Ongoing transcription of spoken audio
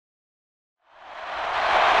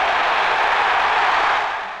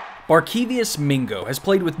Barkevious Mingo has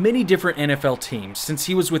played with many different NFL teams since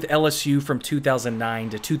he was with LSU from 2009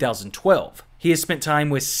 to 2012. He has spent time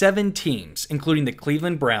with 7 teams, including the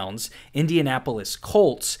Cleveland Browns, Indianapolis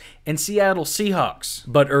Colts, and Seattle Seahawks.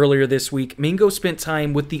 But earlier this week, Mingo spent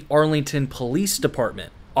time with the Arlington Police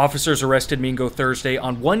Department. Officers arrested Mingo Thursday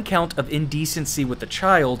on one count of indecency with a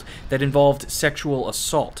child that involved sexual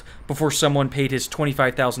assault, before someone paid his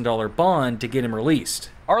 $25,000 bond to get him released.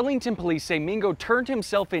 Arlington police say Mingo turned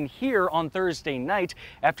himself in here on Thursday night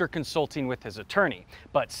after consulting with his attorney.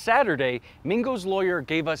 But Saturday, Mingo's lawyer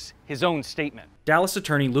gave us his own statement. Dallas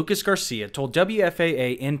attorney Lucas Garcia told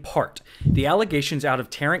WFAA in part, "The allegations out of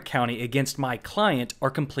Tarrant County against my client are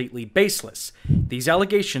completely baseless. These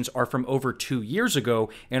allegations are from over 2 years ago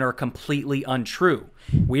and are completely untrue.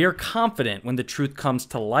 We are confident when the truth comes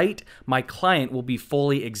to light, my client will be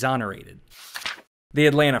fully exonerated." The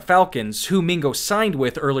Atlanta Falcons, who Mingo signed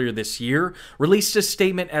with earlier this year, released a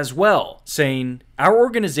statement as well, saying, "Our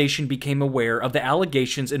organization became aware of the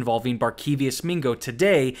allegations involving Barkevious Mingo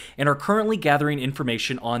today and are currently gathering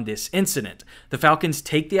information on this incident. The Falcons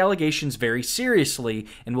take the allegations very seriously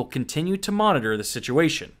and will continue to monitor the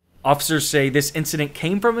situation." Officers say this incident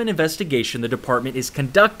came from an investigation the department is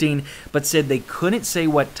conducting, but said they couldn't say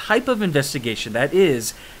what type of investigation that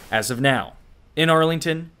is as of now. In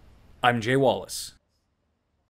Arlington, I'm Jay Wallace.